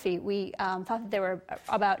topography, we thought that there were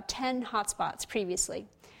about 10 hotspots previously.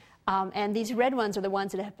 And these red ones are the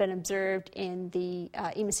ones that have been observed in the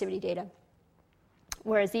emissivity data.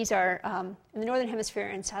 Whereas these are in the Northern Hemisphere,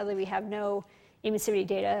 and sadly we have no emissivity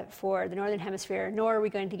data for the Northern Hemisphere, nor are we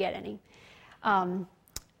going to get any.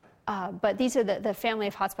 But these are the family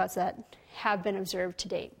of hotspots that have been observed to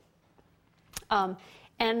date.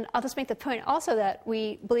 And I'll just make the point also that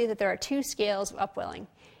we believe that there are two scales of upwelling.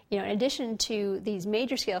 In addition to these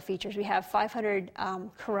major scale features, we have 500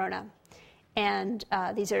 corona. And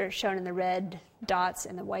these are shown in the red dots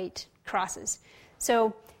and the white crosses.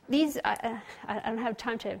 So these, I don't have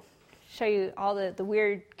time to show you all the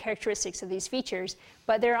weird characteristics of these features,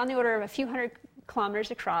 but they're on the order of a few hundred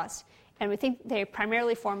kilometers across. And we think they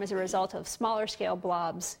primarily form as a result of smaller scale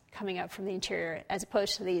blobs coming up from the interior, as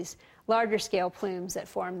opposed to these larger scale plumes that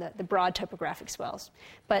form the broad topographic swells.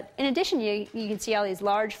 But in addition, you can see all these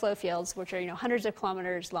large flow fields, which are hundreds of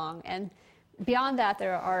kilometers long. And beyond that,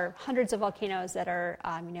 there are hundreds of volcanoes that are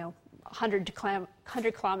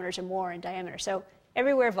 100 kilometers or more in diameter. So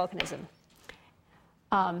everywhere volcanism.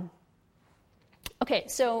 Okay,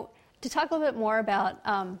 so to talk a little bit more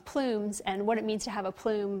about plumes and what it means to have a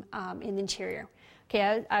plume in the interior.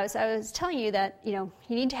 Okay, I was telling you that you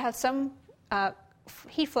need to have some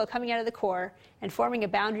heat flow coming out of the core and forming a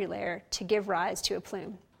boundary layer to give rise to a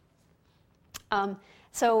plume.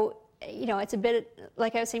 So it's a bit,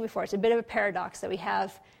 like I was saying before, it's a bit of a paradox that we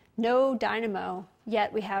have no dynamo,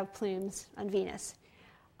 yet we have plumes on Venus.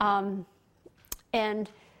 And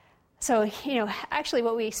so, actually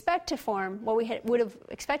what we expect to form, what we would have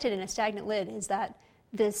expected in a stagnant lid is that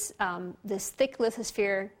this thick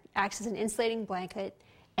lithosphere acts as an insulating blanket,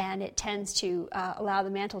 and it tends to allow the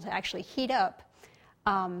mantle to actually heat up.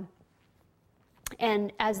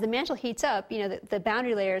 And as the mantle heats up, the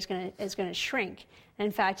boundary layer is going to shrink. And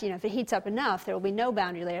in fact, if it heats up enough, there will be no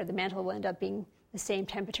boundary layer. The mantle will end up being the same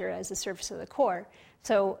temperature as the surface of the core.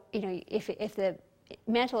 So, if the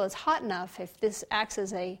mantle is hot enough, if this acts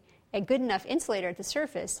as a good enough insulator at the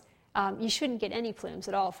surface, you shouldn't get any plumes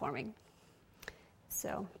at all forming.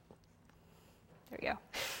 So, there we go.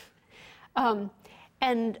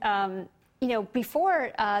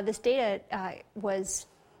 Before this data was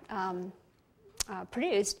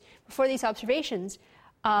produced, before these observations,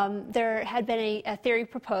 there had been a theory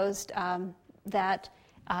proposed that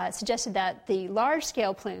suggested that the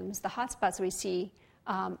large-scale plumes, the hotspots we see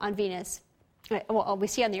on Venus, we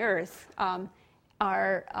see on the Earth,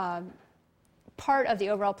 are part of the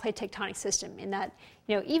overall plate tectonic system, in that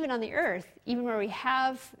even on the Earth, even where we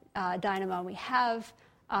have dynamo, we have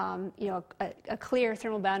a clear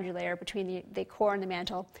thermal boundary layer between the core and the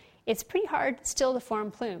mantle, it's pretty hard still to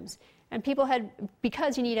form plumes. And people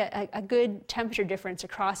because you need a good temperature difference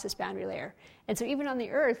across this boundary layer. And so even on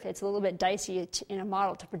the Earth, it's a little bit dicey in a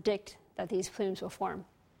model to predict that these plumes will form.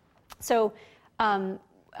 So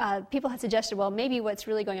people had suggested, well, maybe what's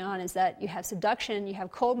really going on is that you have subduction, you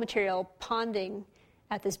have cold material ponding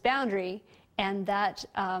at this boundary, and that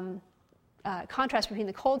contrast between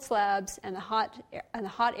the cold slabs and the hot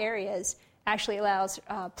areas actually allows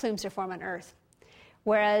plumes to form on Earth.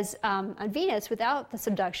 Whereas on Venus, without the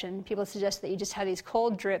subduction, people suggest that you just have these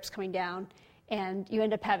cold drips coming down, and you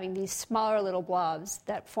end up having these smaller little blobs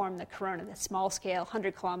that form the corona, the small scale,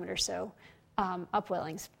 100 kilometer or so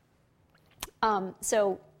upwellings.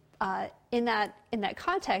 So in that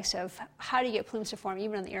context of how do you get plumes to form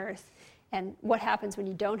even on the Earth, and what happens when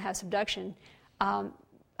you don't have subduction,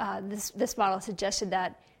 this model suggested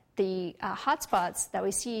that the hotspots that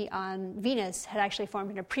we see on Venus had actually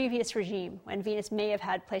formed in a previous regime, when Venus may have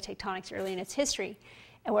had plate tectonics early in its history,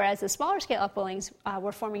 and whereas the smaller scale upwellings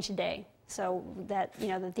were forming today. So that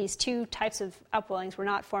that these two types of upwellings were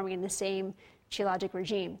not forming in the same geologic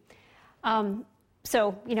regime.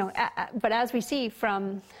 So, but as we see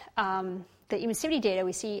from the emissivity data,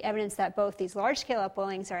 we see evidence that both these large-scale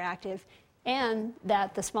upwellings are active and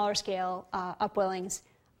that the smaller-scale upwellings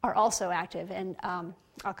are also active. And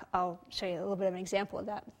I'll show you a little bit of an example of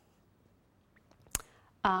that.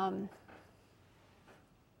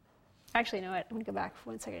 Actually, you know what? I'm going to go back for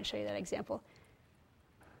 1 second and show you that example.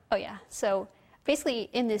 Oh, yeah. So basically,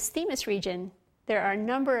 in this Themis region, there are a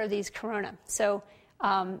number of these corona. So,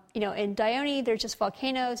 in Dione, there's just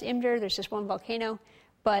volcanoes. Imdir, there's just one volcano.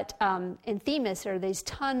 But in Themis, there are these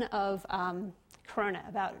ton of corona,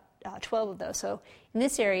 about 12 of those. So in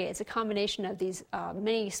this area, it's a combination of these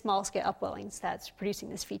many small-scale upwellings that's producing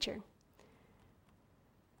this feature.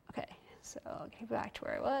 Okay, so I'll get back to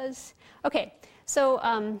where I was. Okay,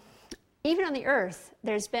 so even on the Earth,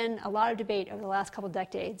 there's been a lot of debate over the last couple of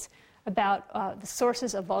decades about the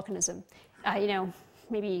sources of volcanism.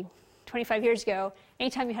 Maybe 25 years ago,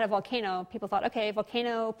 anytime you had a volcano, people thought, okay,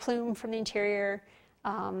 volcano, plume from the interior,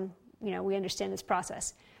 we understand this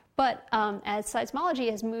process. But as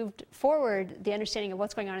seismology has moved forward, the understanding of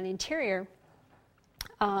what's going on in the interior,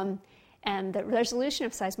 and the resolution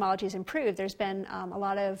of seismology has improved, there's been a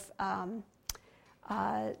lot of,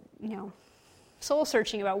 soul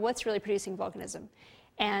searching about what's really producing volcanism.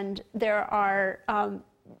 And there are,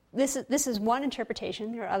 this is one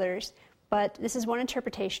interpretation, there are others, but this is one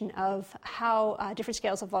interpretation of how different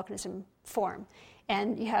scales of volcanism form.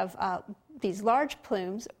 And you have these large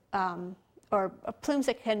plumes, or plumes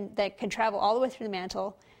that can travel all the way through the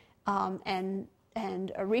mantle and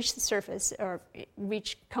reach the surface, or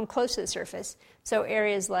come close to the surface. So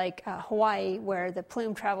areas like Hawaii, where the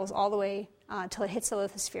plume travels all the way until it hits the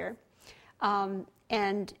lithosphere.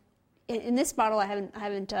 And in this model, I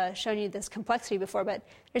haven't shown you this complexity before, but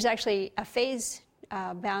there's actually a phase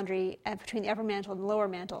boundary between the upper mantle and the lower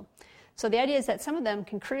mantle. So the idea is that some of them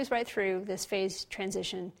can cruise right through this phase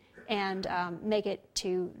transition and make it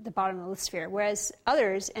to the bottom of the lithosphere, whereas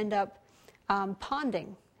others end up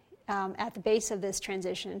ponding at the base of this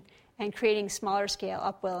transition and creating smaller scale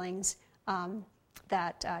upwellings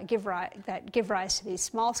that give rise to these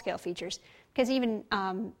small scale features. Because even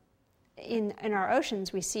in our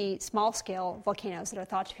oceans, we see small scale volcanoes that are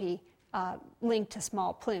thought to be linked to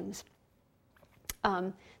small plumes.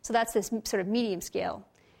 So that's this sort of medium scale.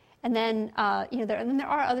 And then, there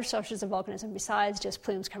are other sources of volcanism besides just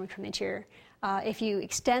plumes coming from the interior. If you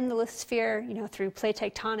extend the lithosphere, through plate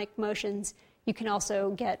tectonic motions, you can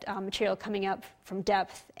also get material coming up from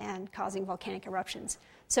depth and causing volcanic eruptions.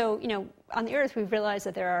 So, on the Earth, we've realized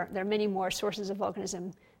that there are many more sources of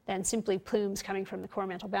volcanism than simply plumes coming from the core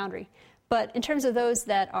mantle boundary. But in terms of those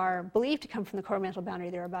that are believed to come from the core mantle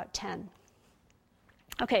boundary, there are about 10.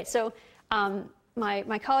 Okay, so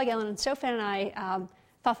my colleague Ellen Stofan and I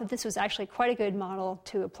thought that this was actually quite a good model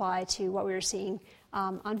to apply to what we were seeing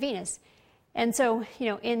on Venus. And so,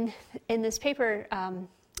 in this paper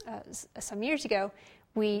some years ago,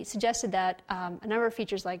 we suggested that a number of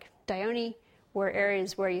features like Dione were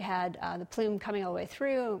areas where you had the plume coming all the way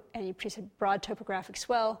through and you produce a broad topographic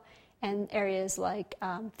swell, and areas like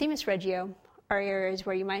Themis Regio are areas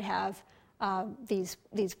where you might have these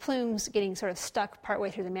plumes getting sort of stuck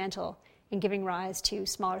partway through the mantle and giving rise to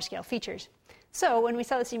smaller scale features. So when we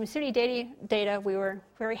saw this emissivity data, we were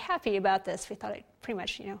very happy about this. We thought it pretty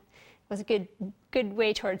much, was a good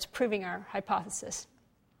way towards proving our hypothesis.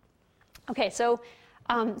 Okay, so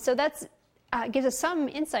that's gives us some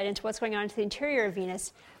insight into what's going on into the interior of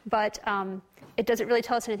Venus, but it doesn't really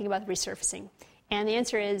tell us anything about the resurfacing. And the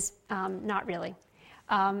answer is not really.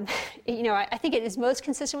 I think it is most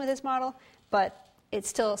consistent with this model, but it's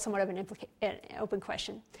still somewhat of an open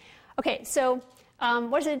question. Okay, so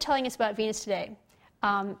what is it telling us about Venus today?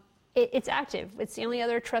 It's active. It's the only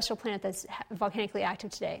other terrestrial planet that's volcanically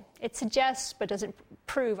active today. It suggests, but doesn't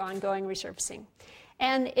prove, ongoing resurfacing.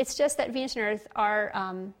 And it's just that Venus and Earth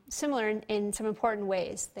are similar in some important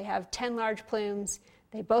ways. They have 10 large plumes.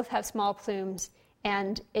 They both have small plumes.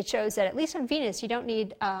 And it shows that, at least on Venus, you don't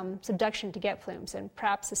need subduction to get plumes. And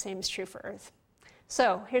perhaps the same is true for Earth.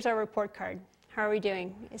 So here's our report card. How are we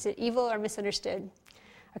doing? Is it evil or misunderstood?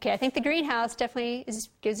 Okay, I think the greenhouse definitely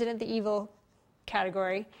gives it in the evil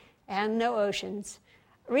category, and no oceans.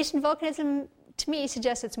 Recent volcanism, to me,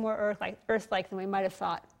 suggests it's more Earth-like than we might have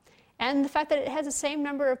thought. And the fact that it has the same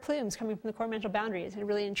number of plumes coming from the core mantle boundary is a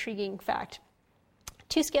really intriguing fact.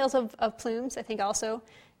 2 scales of plumes, I think, also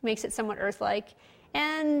makes it somewhat Earth-like.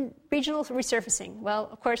 And regional resurfacing. Well,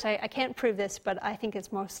 of course, I can't prove this, but I think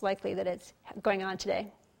it's most likely that it's going on today.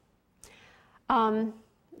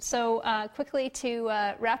 So quickly to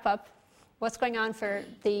wrap up, what's going on for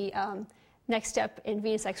the next step in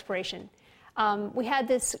Venus exploration? We had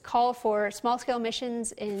this call for small-scale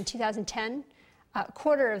missions in 2010. A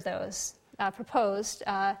quarter of those proposed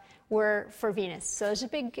were for Venus. So there's a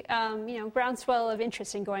big, groundswell of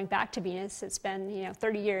interest in going back to Venus. It's been,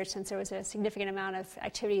 30 years since there was a significant amount of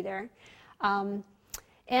activity there. And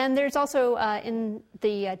there's also in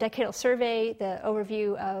the decadal survey, the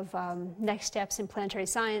overview of next steps in planetary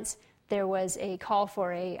science, there was a call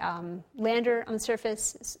for a lander on the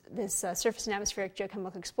surface, this surface and atmospheric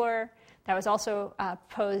geochemical explorer. That was also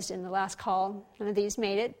proposed in the last call. None of these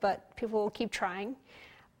made it, but people will keep trying.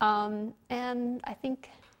 And I think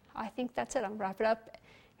that's it. I'll wrap it up.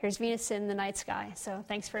 Here's Venus in the night sky. So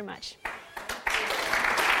thanks very much.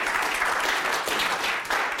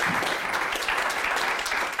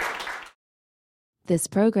 This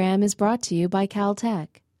program is brought to you by Caltech.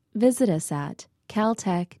 Visit us at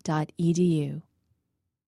caltech.edu.